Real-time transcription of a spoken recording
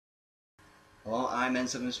Hello, I'm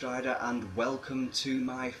N7 Strider and welcome to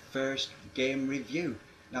my first game review.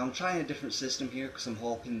 Now I'm trying a different system here because I'm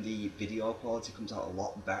hoping the video quality comes out a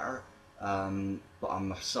lot better, but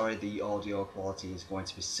I'm sorry the audio quality is going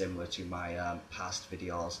to be similar to my past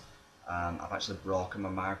videos. I've actually broken my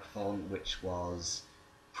microphone, which was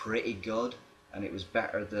pretty good, and it was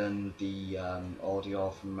better than the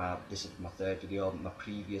audio from this is my third video. My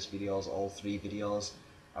previous videos, all three videos,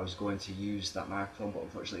 I was going to use that microphone, but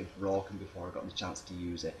unfortunately it broken before I got the chance to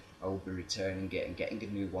use it. I will be returning it and getting a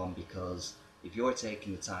new one, because if you're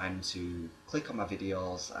taking the time to click on my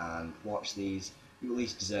videos and watch these, you at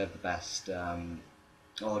least deserve the best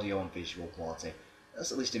audio and visual quality.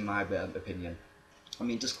 That's at least in my opinion. I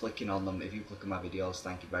mean, just clicking on them, if you click on my videos,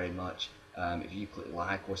 thank you very much. If you click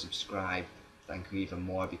like or subscribe, thank you even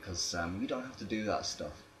more, because you don't have to do that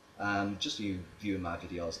stuff. Just you viewing my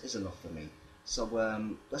videos is enough for me. So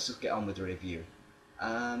let's just get on with the review.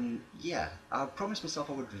 Yeah, I promised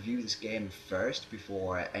myself I would review this game first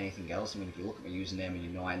before anything else. I mean, if you look at my username and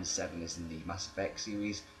you know N7 is in the Mass Effect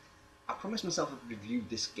series, I promised myself I would review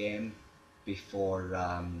this game before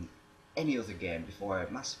any other game, before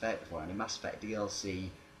Mass Effect, before any Mass Effect DLC.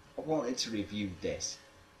 I wanted to review this.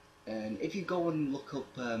 And if you go and look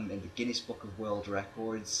up in the Guinness Book of World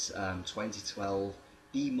Records 2012,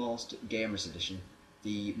 the most gamers edition,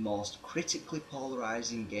 the most critically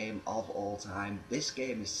polarizing game of all time, this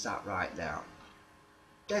game is sat right there.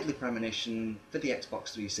 Deadly Premonition for the Xbox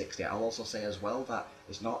 360. I'll also say as well that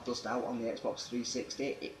it's not just out on the Xbox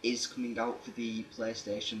 360, it is coming out for the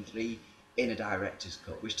PlayStation 3 in a director's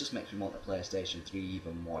cut, which just makes me want the PlayStation 3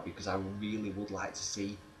 even more, because I really would like to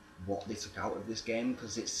see what they took out of this game,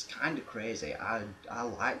 because it's kind of crazy. I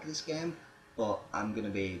like this game, but I'm going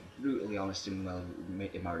to be brutally honest in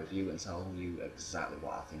my review and tell you exactly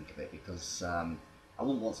what I think of it, because I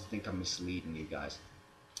wouldn't want to think I'm misleading you guys.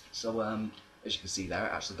 So as you can see there,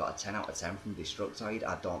 it actually got a 10 out of 10 from Destructoid.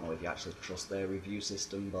 I don't know if you actually trust their review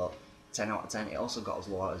system, but 10 out of 10. It also got as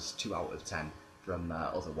low as 2 out of 10 from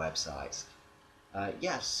other websites.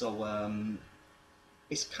 Yeah, so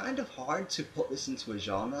it's kind of hard to put this into a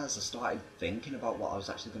genre as I started thinking about what I was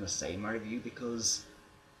actually going to say in my review, because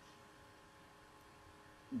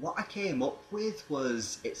what I came up with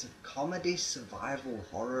was it's a comedy, survival,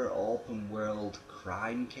 horror, open world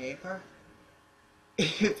crime caper.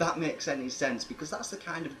 If that makes any sense, because that's the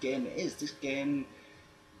kind of game it is. This game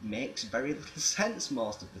makes very little sense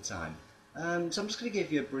most of the time. So I'm just going to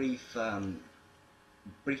give you a brief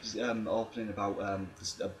opening about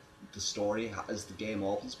the story as the game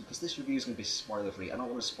opens, because this review is going to be spoiler free. I don't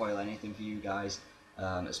want to spoil anything for you guys,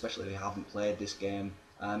 especially if you haven't played this game.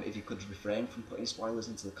 If you could refrain from putting spoilers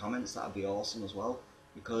into the comments, that would be awesome as well,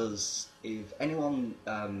 because if anyone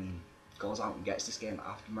goes out and gets this game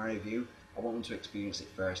after my review, I want them to experience it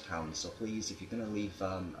firsthand. So please, if you're going to leave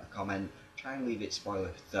a comment, try and leave it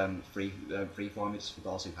spoiler free for me, just for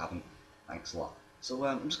those who haven't. Thanks a lot. So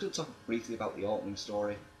I'm just going to talk briefly about the opening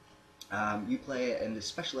story. You play a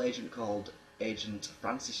special agent called Agent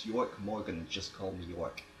Francis York Morgan, just call me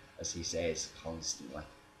York, as he says constantly.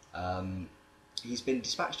 He's been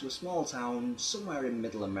dispatched to a small town somewhere in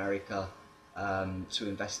Middle America to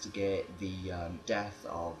investigate the death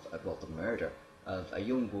of, well, the murder of a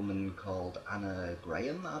young woman called Anna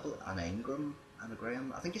Graham, Anna Ingram, Anna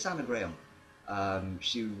Graham, I think it's Anna Graham.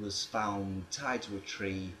 She was found tied to a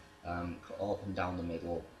tree, cut open down the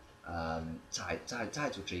middle, tied to a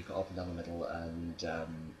tree, cut open down the middle, and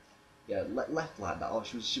yeah, left like that. Oh,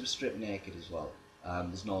 she was stripped naked as well.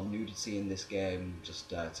 There's no nudity in this game, just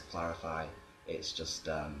to clarify. It's just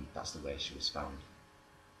that's the way she was found.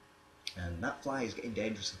 And that fly is getting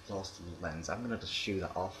dangerously close to the lens. I'm gonna just shoo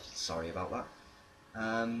that off. Sorry about that.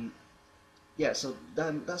 Yeah, so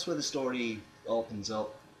then that's where the story opens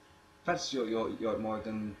up. Francis York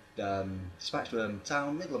Morgan dispatched to a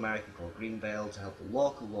town, Middle America, called Greenvale to help the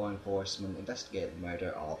local law enforcement investigate the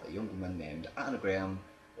murder of a young woman named Anna Graham,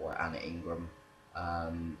 or Anna Ingram,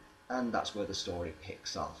 and that's where the story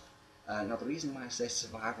picks off. Now, the reason why I say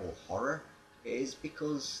survival horror is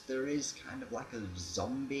because there is kind of like a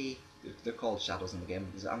zombie. They're called shadows in the game.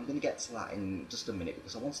 I'm going to get to that in just a minute,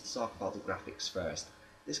 because I wanted to talk about the graphics first.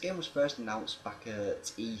 This game was first announced back at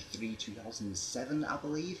E3 2007, I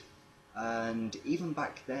believe, and even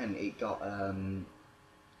back then it got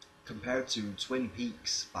compared to Twin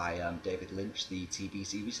Peaks by David Lynch, the TV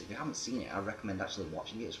series. If you haven't seen it, I recommend actually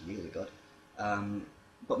watching it. It's really good.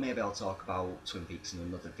 But maybe I'll talk about Twin Peaks in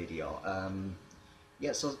another video.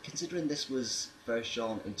 Yeah, so considering this was first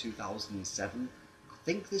shown in 2007, I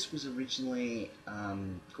think this was originally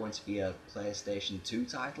going to be a PlayStation 2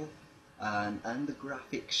 title, and the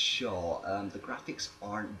graphics show, the graphics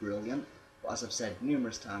aren't brilliant. But as I've said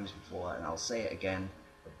numerous times before, and I'll say it again,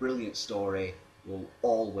 a brilliant story will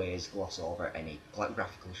always gloss over any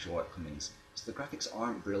graphical shortcomings. So the graphics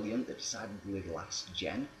aren't brilliant, they're decidedly last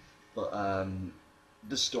gen, but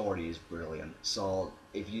the story is brilliant. So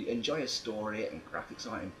if you enjoy a story and graphics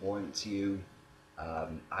aren't important to you,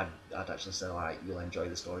 I'd actually say like you'll enjoy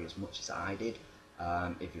the story as much as I did.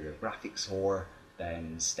 If you're a graphics whore,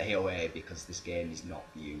 then stay away because this game is not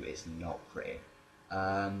for you. It's not pretty.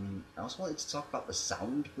 I also wanted to talk about the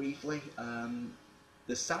sound briefly.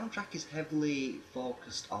 The soundtrack is heavily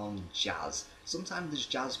focused on jazz. Sometimes there's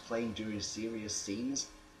jazz playing during serious scenes,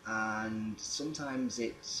 and sometimes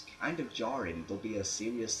it's kind of jarring. There'll be a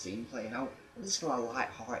serious scene playing out, and there's still a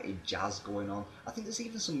light-hearted jazz going on. I think there's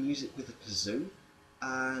even some music with a kazoo,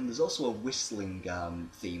 and there's also a whistling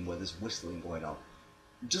theme where there's whistling going on.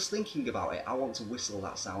 Just thinking about it, I want to whistle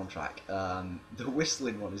that soundtrack. The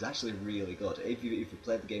whistling one is actually really good. If you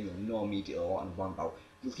played the game, you'll know immediately what I'm on about.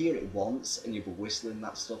 You'll hear it once, and you'll be whistling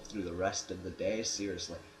that stuff through the rest of the day.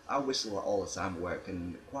 Seriously, I whistle it all the time at work,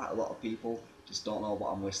 and quite a lot of people just don't know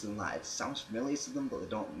what I'm whistling like. It sounds familiar to them, but they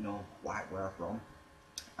don't know quite where I'm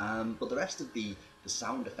from. But the rest of the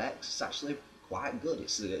sound effects is actually quite good.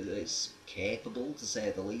 It's capable to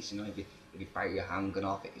say the least. You know, if you fire your handgun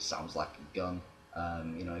off it, it sounds like a gun.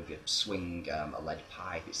 You know, if you swing a lead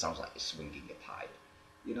pipe, it sounds like you're swinging a pipe.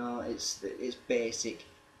 You know, it's basic,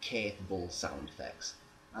 capable sound effects.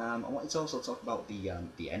 I wanted to also talk about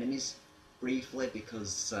the enemies briefly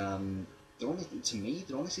because to me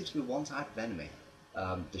there only seems to be one type of enemy,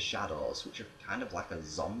 the shadows, which are kind of like a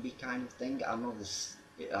zombie kind of thing. I know this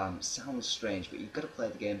sounds strange, but you've got to play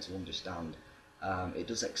the game to understand. It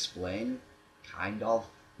does explain kind of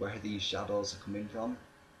where these shadows are coming from.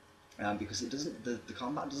 Because it doesn't, the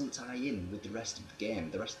combat doesn't tie in with the rest of the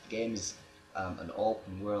game. The rest of the game is an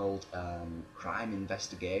open world crime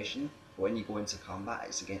investigation. But when you go into combat,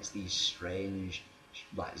 it's against these strange,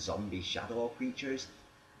 like zombie shadow creatures.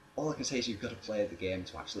 All I can say is you've got to play the game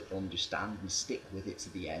to actually understand and stick with it to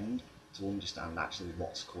the end to understand actually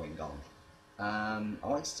what's going on. I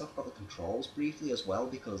wanted to talk about the controls briefly as well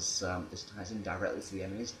because this ties in directly to the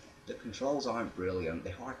enemies. The controls aren't brilliant.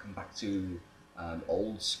 They harken back to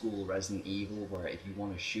old school Resident Evil, where if you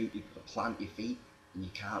want to shoot, you've got to plant your feet and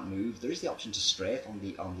you can't move. There is the option to strafe on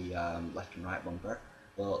the left and right bumper,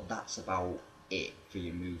 but that's about it for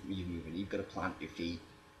your movement. You've got to plant your feet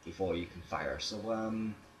before you can fire. So I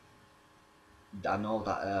know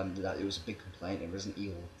that it was a big complaint in Resident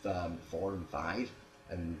Evil 4 and 5,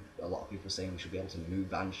 and a lot of people are saying we should be able to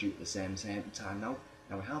move and shoot at the same time now.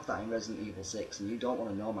 Now we have that in Resident Evil 6, and you don't want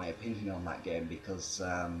to know my opinion on that game because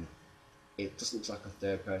it just looks like a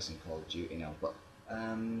third-person Call of Duty now. But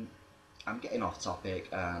I'm getting off topic,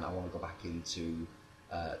 and I want to go back into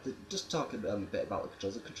just talk a bit about the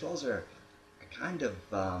controls. The controls are kind of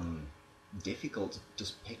difficult to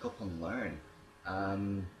just pick up and learn.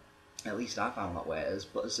 At least I found that way.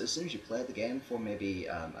 But as soon as you play the game for maybe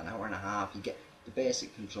an hour and a half, you get the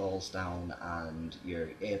basic controls down, and you're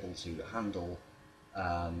able to handle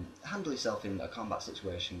yourself in a combat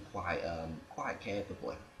situation quite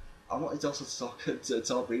capably. I wanted also to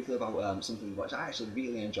talk briefly about something which I actually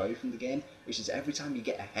really enjoy from the game, which is every time you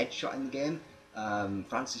get a headshot in the game,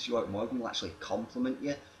 Francis York Morgan will actually compliment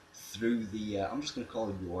you through the. I'm just going to call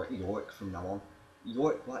him York from now on.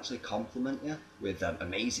 York will actually compliment you with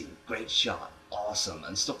amazing, great shot, awesome,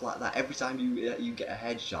 and stuff like that. Every time you get a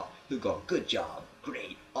headshot, he'll go, good job,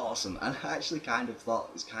 great, awesome, and I actually kind of thought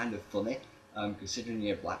it was kind of funny, considering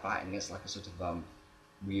you're fighting against like a sort of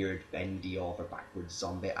weird bendy over backwards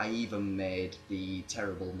zombie. I even made the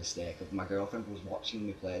terrible mistake of my girlfriend was watching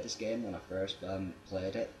me play this game when I first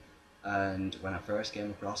played it, and when I first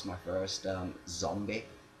came across my first zombie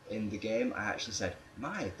in the game, I actually said,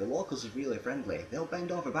 the locals are really friendly, they'll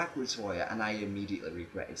bend over backwards for you, and I immediately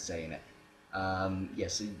regretted saying it. Yeah,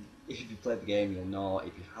 so if you played the game you'll know.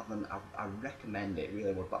 If you haven't, I recommend it,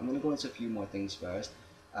 really would. But I'm going to go into a few more things first.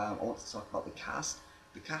 I want to talk about the cast.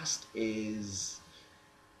 The cast is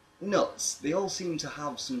nuts. They all seem to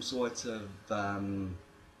have some sort of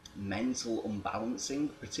mental unbalancing,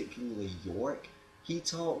 particularly York. He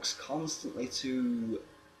talks constantly to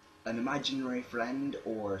an imaginary friend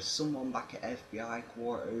or someone back at FBI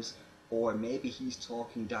quarters, or maybe he's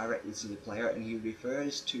talking directly to the player and he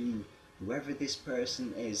refers to whoever this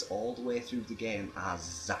person is all the way through the game as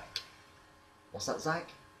Zach. What's that,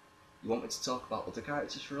 Zach? You want me to talk about other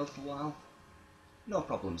characters for a little while? No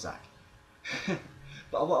problem, Zach.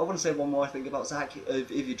 But I want to say one more thing about Zach.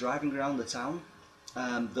 If you're driving around the town,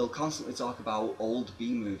 they'll constantly talk about old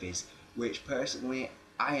B movies, which personally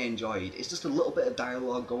I enjoyed. It's just a little bit of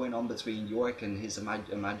dialogue going on between York and his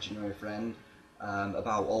imaginary friend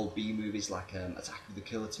about old B movies like Attack of the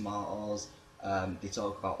Killer Tomatoes. They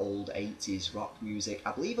talk about old 80s rock music.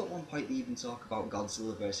 I believe at one point they even talk about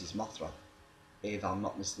Godzilla versus Mothra, if I'm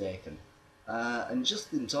not mistaken. And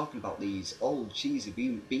just them talking about these old cheesy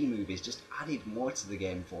B movies just added more to the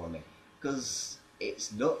game for me, because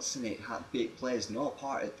it's nuts and it plays no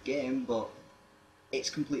part of the game, but it's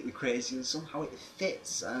completely crazy and somehow it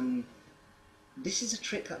fits. And this is a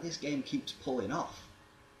trick that this game keeps pulling off.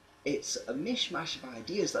 It's a mishmash of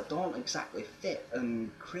ideas that don't exactly fit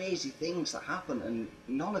and crazy things that happen, and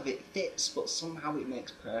none of it fits, but somehow it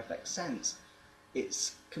makes perfect sense.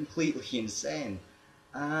 It's completely insane.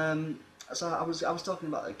 So I was talking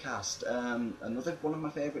about the cast. Another one of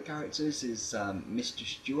my favourite characters is Mr.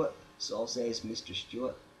 Stewart. So I'll say it's Mr.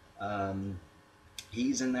 Stewart.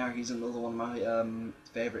 He's in there. He's another one of my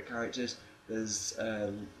favourite characters. There's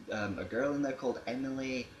a girl in there called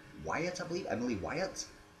Emily Wyatt, I believe. Emily Wyatt,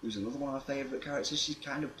 who's another one of my favourite characters. She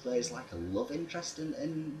kind of plays like a love interest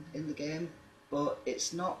in the game, but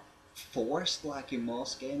it's not forced like in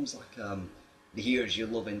most games. Like here's your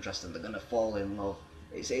love interest and they're gonna fall in love.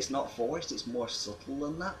 It's not forced. It's more subtle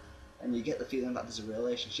than that, and you get the feeling that there's a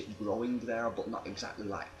relationship growing there, but not exactly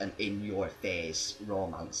like an in-your-face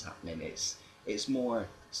romance happening. It's more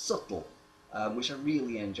subtle, which I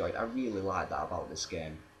really enjoyed. I really like that about this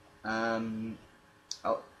game.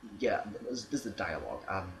 Oh, yeah, there's the dialogue.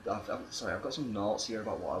 Sorry, I've got some notes here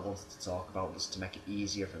about what I wanted to talk about just to make it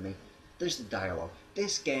easier for me. There's the dialogue.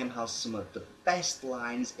 This game has some of the best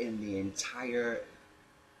lines in the entire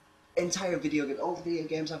video game. All the video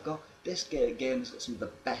games I've got, this game's got some of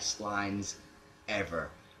the best lines ever.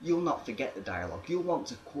 You'll not forget the dialogue. You'll want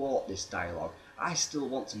to quote this dialogue. I still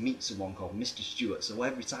want to meet someone called Mr. Stewart, so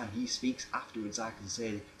every time he speaks afterwards I can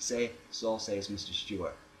say so says Mr.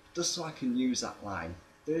 Stewart, just so I can use that line.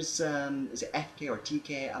 There's is it FK or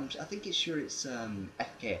TK? I think it's sure it's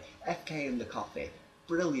FK. FK in the coffee.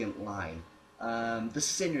 Brilliant line. The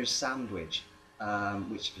Sinner's Sandwich.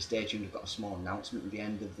 Which, if you stay tuned, I've got a small announcement at the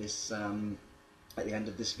end of this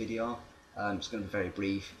video. It's going to be very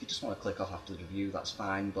brief. If you just want to click off after the review, that's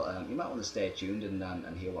fine. But you might want to stay tuned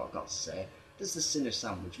and hear what I've got to say. There's the Sinner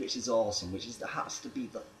Sandwich, which is awesome. Which has to be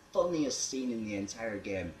the funniest scene in the entire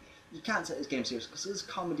game. You can't take this game seriously because there's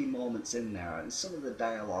comedy moments in there, and some of the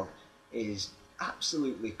dialogue is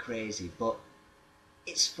absolutely crazy, but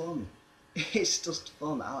it's fun. It's just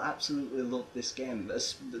fun. I absolutely love this game.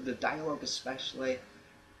 The dialogue especially,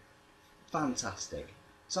 fantastic.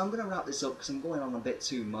 So I'm going to wrap this up because I'm going on a bit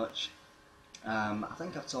too much. I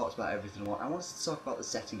think I've talked about everything I want. I wanted to talk about the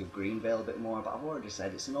setting of Greenvale a bit more, but I've already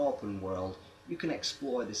said it's an open world. You can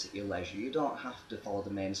explore this at your leisure. You don't have to follow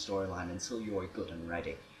the main storyline until you're good and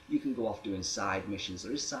ready. You can go off doing side missions.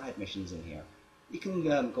 There is side missions in here. You can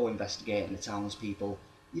go investigating the townspeople.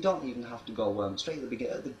 You don't even have to go straight at the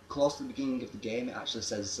beginning. Close to the beginning of the game, it actually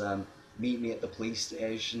says, "Meet me at the police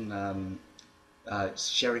station."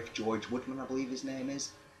 Sheriff George Woodman, I believe his name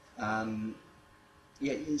is.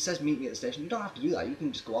 Yeah, it says meet me at the station. You don't have to do that. You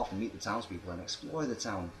can just go off and meet the townspeople and explore the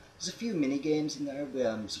town. There's a few mini games in there,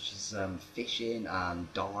 such as fishing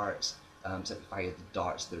and darts. Except you fire the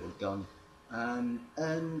darts through a gun,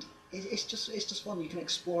 and it's just fun. You can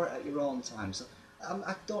explore it at your own time. So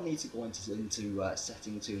I don't need to go into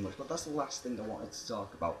setting too much, but that's the last thing I wanted to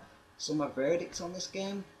talk about. So my verdict on this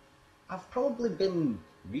game, I've probably been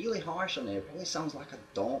really harsh on it. It probably sounds like I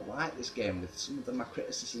don't like this game with some of my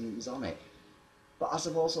criticisms on it. But as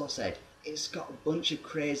I've also said, it's got a bunch of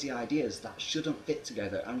crazy ideas that shouldn't fit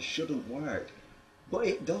together and shouldn't work. But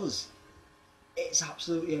it does. It's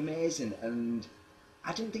absolutely amazing, and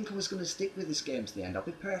I didn't think I was going to stick with this game to the end. I'll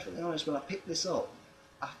be perfectly honest, when I picked this up,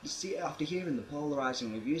 after hearing the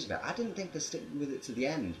polarising reviews of it, I didn't think to stick with it to the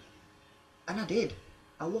end. And I did.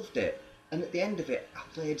 I loved it. And at the end of it, I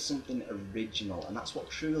played something original, and that's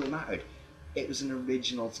what truly mattered. It was an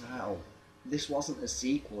original title. This wasn't a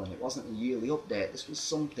sequel, and it wasn't a yearly update. This was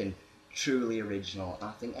something truly original, and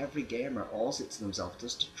I think every gamer owes it to themselves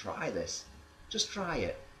just to try this. Just try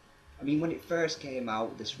it. I mean, when it first came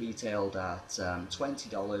out, this retailed at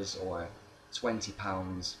 $20 or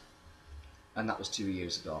 £20, and that was 2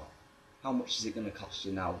 years ago. How much is it going to cost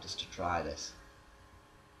you now just to try this?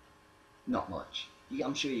 Not much.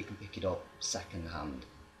 I'm sure you can pick it up second hand.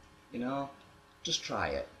 You know, just try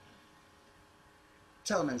it.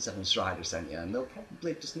 Tell them N7 Strider sent you, and they'll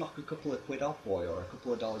probably just knock a couple of quid off for you, or a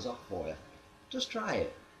couple of dollars off for you. Just try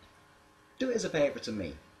it. Do it as a favour to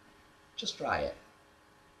me. Just try it.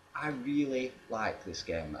 I really like this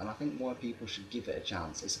game, and I think more people should give it a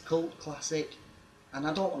chance. It's a cult classic. And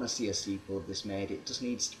I don't want to see a sequel of this made. It just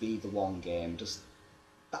needs to be the one game, just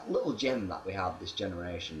that little gem that we have this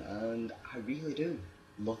generation, and I really do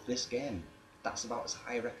love this game. That's about as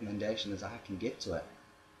high a recommendation as I can give to it.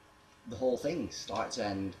 The whole thing, start to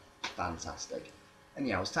end, fantastic. And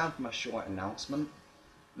yeah, it's time for my short announcement.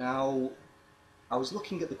 Now, I was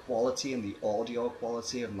looking at the quality and the audio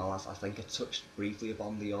quality of my last, I think I touched briefly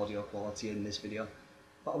upon the audio quality in this video,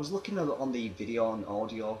 but I was looking on the video and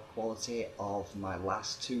audio quality of my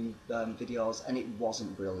last two videos, and it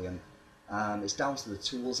wasn't brilliant. It's down to the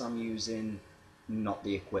tools I'm using, not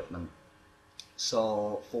the equipment.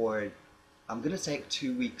 So I'm going to take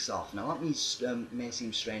 2 weeks off. Now that may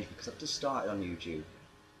seem strange because I've just started on YouTube.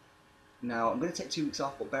 Now I'm going to take 2 weeks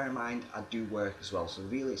off, but bear in mind I do work as well, so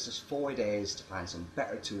really it's just 4 days to find some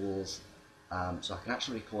better tools so I can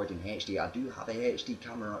actually record in HD. I do have a HD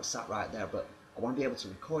camera sat right there, but I want to be able to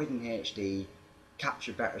record in HD,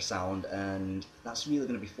 capture better sound, and that's really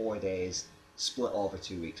going to be 4 days split over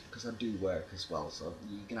 2 weeks because I do work as well, so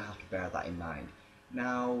you're going to have to bear that in mind.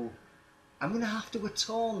 Now, I'm going to have to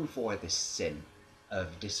atone for this sin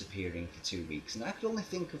of disappearing for 2 weeks, and I can only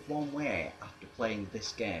think of one way after playing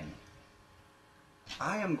this game.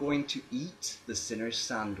 I am going to eat the Sinner's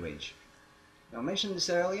Sandwich. Now, I mentioned this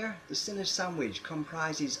earlier, the Sinner's Sandwich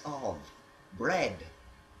comprises of bread,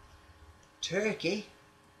 turkey,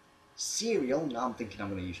 cereal, now I'm thinking I'm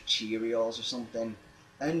going to use Cheerios or something,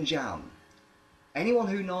 and jam. Anyone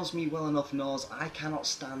who knows me well enough knows I cannot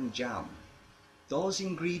stand jam. Those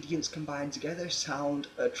ingredients combined together sound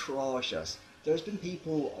atrocious. There's been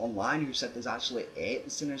people online who said there's actually ate the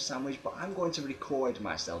Sinner's Sandwich, but I'm going to record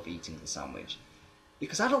myself eating the sandwich.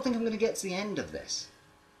 Because I don't think I'm going to get to the end of this.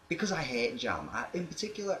 Because I hate jam. In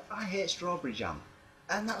particular, I hate strawberry jam.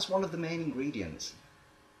 And that's one of the main ingredients.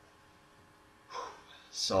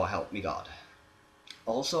 So help me God.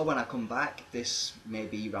 Also, when I come back, this may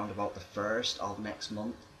be round about the 1st of next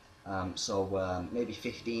month. Maybe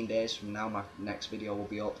 15 days from now my next video will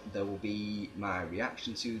be up. There will be my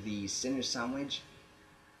reaction to the Sinner's Sandwich,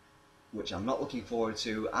 which I'm not looking forward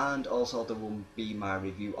to, and also there will be my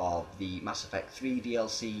review of the Mass Effect 3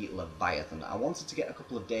 DLC Leviathan. I wanted to get a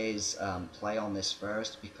couple of days play on this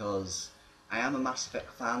first because I am a Mass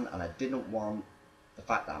Effect fan, and I didn't want the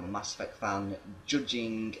fact that I'm a Mass Effect fan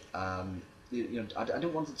judging, I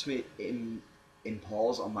didn't want it to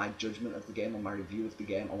impose on my judgment of the game, on my review of the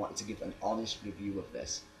game. I wanted to give an honest review of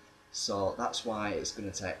this. So that's why it's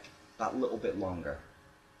going to take that little bit longer.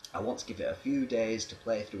 I want to give it a few days to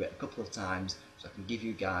play through it a couple of times so I can give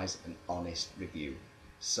you guys an honest review.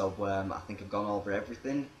 So I think I've gone over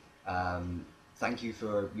everything. Thank you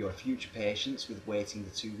for your future patience with waiting the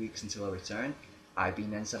 2 weeks until I return. I've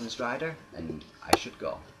been N7 Strider, and I should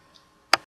go.